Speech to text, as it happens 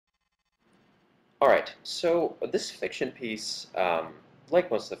Alright, so this fiction piece, like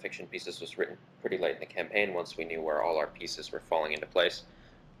most of the fiction pieces, was written pretty late in the campaign once we knew where all our pieces were falling into place.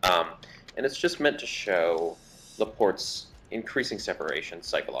 Um, and it's just meant to show Laporte's increasing separation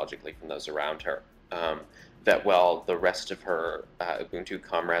psychologically from those around her. That while the rest of her Ubuntu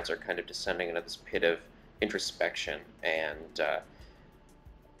comrades are kind of descending into this pit of introspection and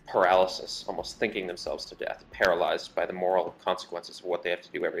paralysis, almost thinking themselves to death, paralyzed by the moral consequences of what they have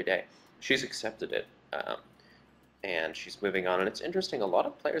to do every day. She's accepted it, and she's moving on. And it's interesting, a lot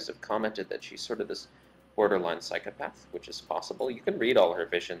of players have commented that she's sort of this borderline psychopath, which is possible. You can read all her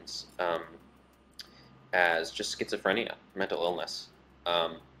visions as just schizophrenia, mental illness.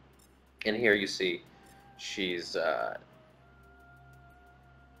 And here you see she's...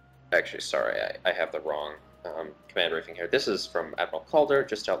 actually, sorry, I have the wrong command briefing here. This is from Admiral Calder,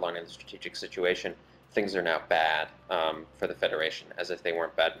 just outlining the strategic situation. Things are now bad for the Federation, as if they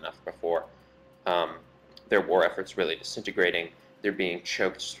weren't bad enough before. Their war efforts really disintegrating. They're being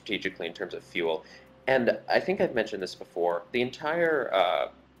choked strategically in terms of fuel. And I think I've mentioned this before. The entire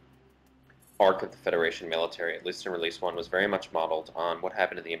arc of the Federation military, at least in Release 1, was very much modeled on what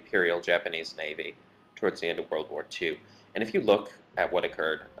happened to the Imperial Japanese Navy towards the end of World War II. And if you look at what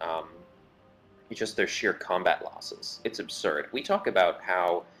occurred, just their sheer combat losses, it's absurd. We talk about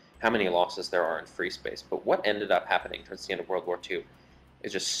how many losses there are in free space, but what ended up happening towards the end of World War II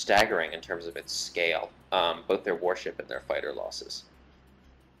is just staggering in terms of its scale, both their warship and their fighter losses.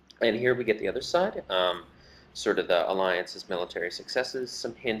 And here we get the other side, sort of the Alliance's military successes,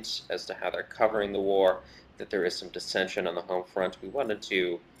 some hints as to how they're covering the war, that there is some dissension on the home front. We wanted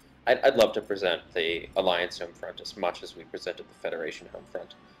to, I'd love to present the Alliance home front as much as we presented the Federation home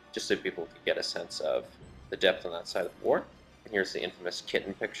front, just so people could get a sense of the depth on that side of the war. And here's the infamous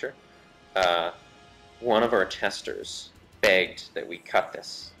kitten picture. One of our testers begged that we cut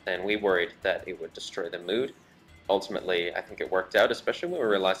this, and we worried that it would destroy the mood. Ultimately, I think it worked out, especially when we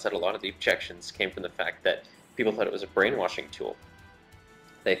realized that a lot of the objections came from the fact that people thought it was a brainwashing tool.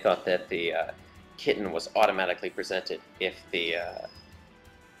 They thought that the kitten was automatically presented if the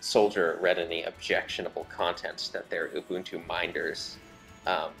soldier read any objectionable content that their Ubuntu minders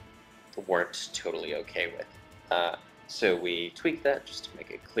weren't totally okay with. So we tweaked that just to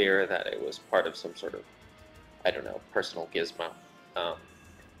make it clear that it was part of some sort of, I don't know, personal gizmo.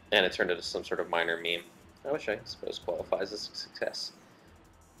 And it turned into some sort of minor meme, which I suppose qualifies as a success.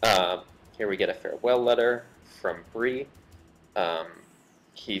 Here we get a farewell letter from Bree.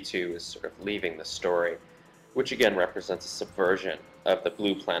 He too is sort of leaving the story, which again represents a subversion of the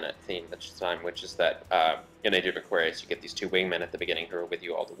Blue Planet theme at the time, which is that in Age of Aquarius you get these two wingmen at the beginning who are with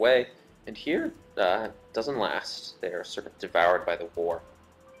you all the way, and here doesn't last. They're sort of devoured by the war.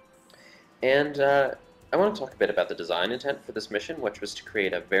 And I want to talk a bit about the design intent for this mission, which was to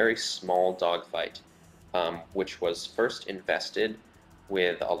create a very small dogfight, which was first invested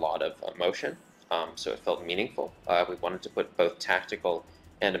with a lot of emotion, so it felt meaningful. We wanted to put both tactical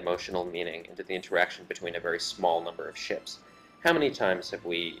and emotional meaning into the interaction between a very small number of ships. How many times have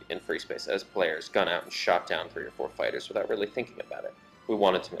we, in free space, as players, gone out and shot down 3 or 4 fighters without really thinking about it? We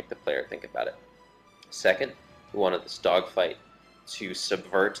wanted to make the player think about it. Second, we wanted this dogfight to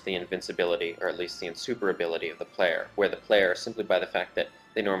subvert the invincibility, or at least the insuperability of the player, where the player, simply by the fact that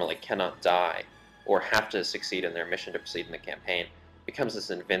they normally cannot die or have to succeed in their mission to proceed in the campaign, becomes this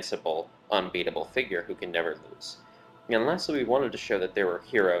invincible, unbeatable figure who can never lose. And lastly, we wanted to show that there were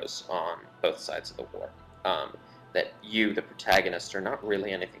heroes on both sides of the war. That you, the protagonist, are not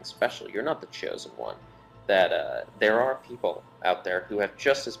really anything special. You're not the chosen one. That there are people out there who have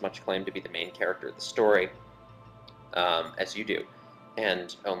just as much claim to be the main character of the story as you do,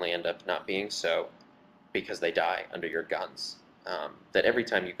 and only end up not being so because they die under your guns. That every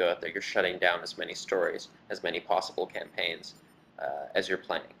time you go out there, you're shutting down as many stories, as many possible campaigns as you're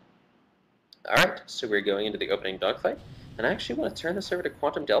playing. Alright, so we're going into the opening dogfight, and I actually want to turn this over to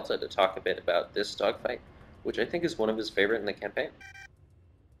QuantumDelta to talk a bit about this dogfight, which I think is one of his favorite in the campaign.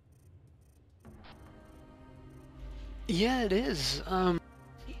 Yeah, it is.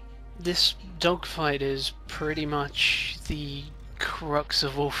 This dogfight is pretty much the crux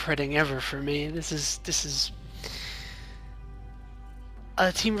of all threading ever for me. This is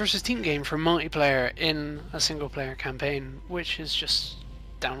a team versus team game for multiplayer in a single player campaign, which is just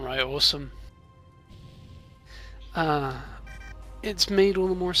downright awesome. It's made all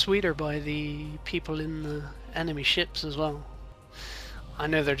the more sweeter by the people in the enemy ships as well. I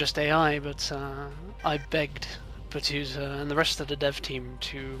know they're just AI, but I begged Battuta and the rest of the dev team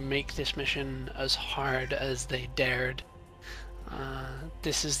to make this mission as hard as they dared.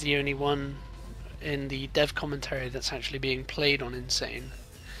 This is the only one in the dev commentary that's actually being played on Insane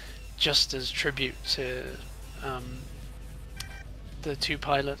just as tribute to the two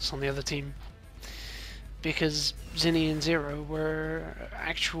pilots on the other team, because Zinni and Zero were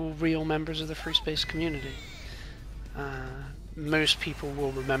actual real members of the free space community. Most people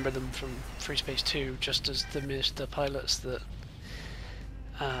will remember them from Free Space 2 just as the pilots that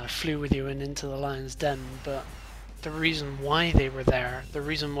flew with you and into the Lion's Den, but the reason why they were there, the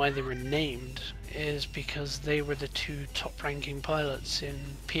reason why they were named, is because they were the two top-ranking pilots in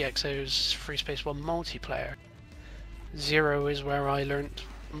PXO's Free Space 1 multiplayer. Zero is where I learnt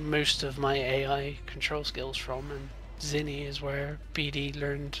most of my AI control skills from, and Zinni is where BD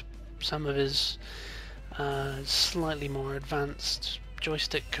learned some of his slightly more advanced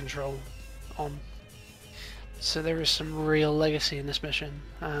joystick control on. So there is some real legacy in this mission,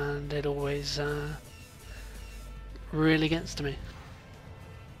 and it always really gets to me.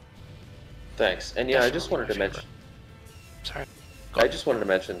 Thanks. And yeah, I just wanted to mention. Sorry. I just wanted to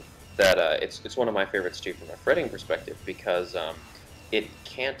mention that it's one of my favorites too from a threading perspective, because it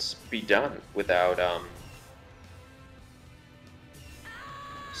can't be done without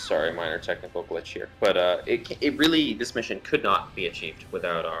sorry, minor technical glitch here, but it really, this mission could not be achieved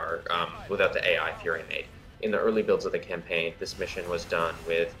without our without the AI Fury made. In the early builds of the campaign, this mission was done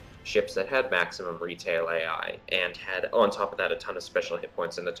with ships that had maximum retail AI and had, on top of that, a ton of special hit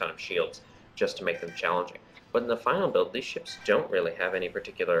points and a ton of shields just to make them challenging. But in the final build, these ships don't really have any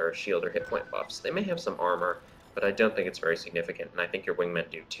particular shield or hit point buffs. They may have some armor, but I don't think it's very significant, and I think your wingmen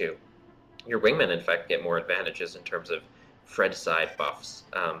do too. Your wingmen, in fact, get more advantages in terms of Fred side buffs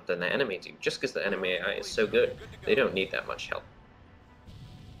than the enemy do, just because the enemy AI is so good. They don't need that much help.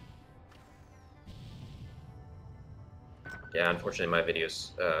 Yeah, unfortunately my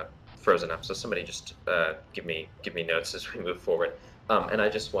video's frozen up, so somebody just give me notes as we move forward. And I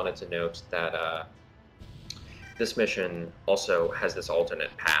just wanted to note that this mission also has this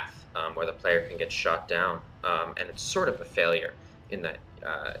alternate path where the player can get shot down, and it's sort of a failure in that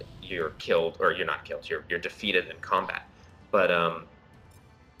you're killed, or you're not killed, you're defeated in combat. But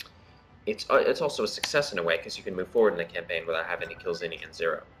it's also a success in a way, because you can move forward in the campaign without having to kill Zinni and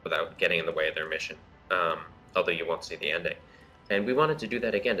Zero, without getting in the way of their mission, although you won't see the ending. And we wanted to do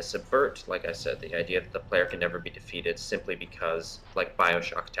that again to subvert, like I said, the idea that the player can never be defeated simply because, like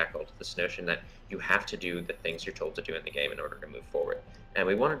Bioshock tackled, this notion that you have to do the things you're told to do in the game in order to move forward. And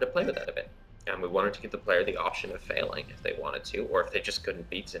we wanted to play with that a bit. And we wanted to give the player the option of failing if they wanted to, or if they just couldn't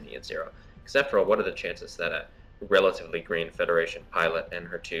beat Zinni and Zero. Because after all, what are the chances that a relatively green Federation pilot and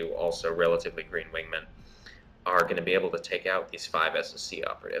her two also relatively green wingmen are going to be able to take out these 5 SSC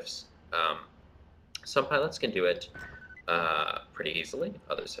operatives? Some pilots can do it pretty easily,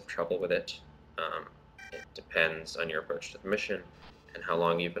 others have trouble with it. It depends on your approach to the mission and how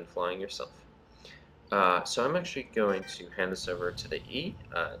long you've been flying yourself. So I'm actually going to hand this over to the E.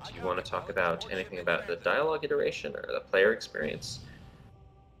 Do you want to talk about anything about the dialogue iteration or the player experience?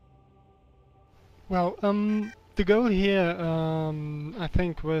 Well, the goal here, I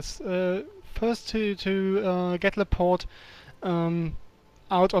think, was first to get Laporte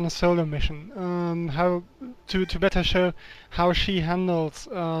out on a solo mission. How to better show how she handles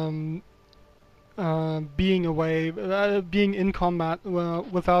being away, being in combat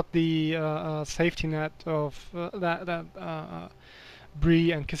without the safety net of that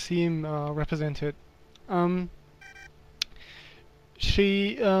Bree and Kasim represented.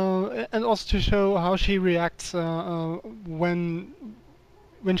 She and also to show how she reacts when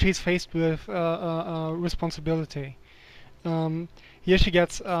she's faced with responsibility. Here she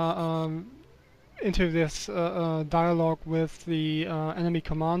gets into this dialogue with the enemy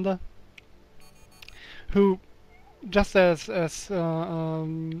commander, who, just as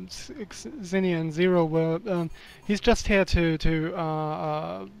Zinni and Zero were, he's just here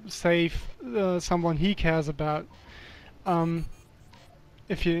to save someone he cares about. In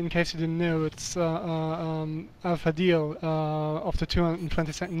case you didn't know, it's Alpha Deal of the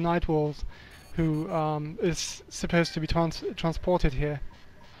 222nd Night Wolves, who is supposed to be transported here.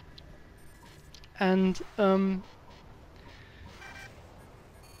 And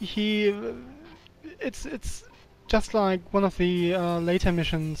it's just like one of the later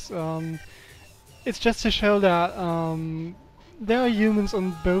missions. It's just to show that there are humans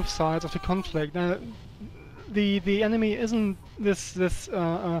on both sides of the conflict. The enemy isn't this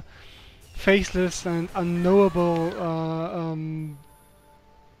faceless and unknowable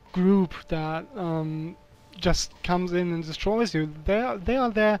group that just comes in and destroys you. They are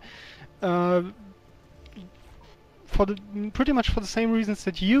there for pretty much for the same reasons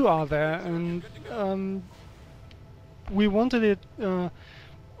that you are there, and we wanted it.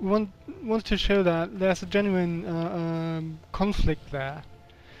 Wanted to show that there's a genuine conflict there.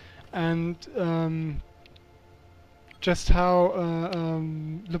 and just how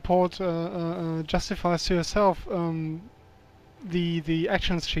Laporte justifies to herself the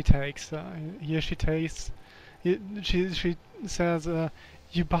actions she takes. Here she takes, she says,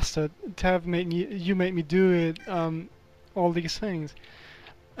 "You bastard! Tav made me, you made me do it." All these things,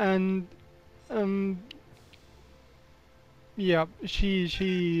 and yeah,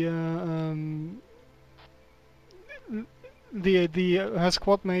 the her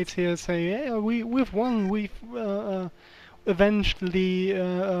squad mates here say, "Yeah, we've won. We've avenged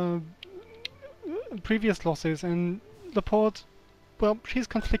the previous losses," and Laporte, well, she's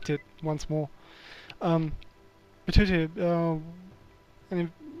conflicted once more. Battuta, any,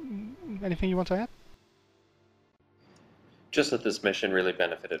 anything you want to add? Just that this mission really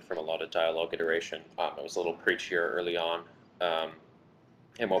benefited from a lot of dialogue iteration. It was a little preachier early on,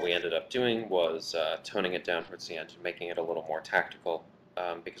 and what we ended up doing was toning it down towards the end and making it a little more tactical,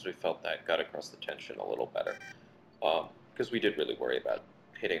 because we felt that got across the tension a little better. Because we did really worry about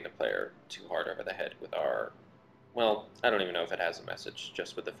hitting the player too hard over the head with our, well, I don't even know if it has a message,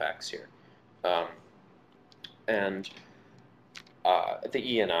 just with the facts here. And the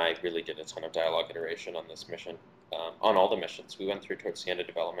E and I really did a ton of dialogue iteration on this mission. On all the missions, we went through towards the end of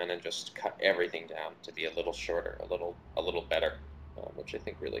development and just cut everything down to be a little shorter, a little better, which I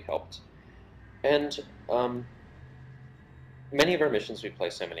think really helped. And many of our missions we play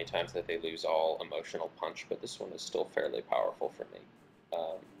so many times that they lose all emotional punch, but this one is still fairly powerful for me,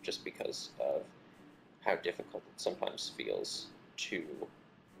 just because of how difficult it sometimes feels to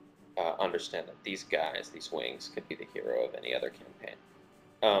understand that these guys, these wings, could be the hero of any other campaign.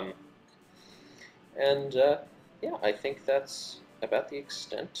 Yeah, I think that's about the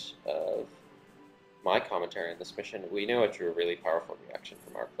extent of my commentary on this mission. We know it drew a really powerful reaction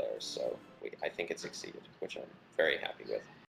from our players, so I think it succeeded, which I'm very happy with.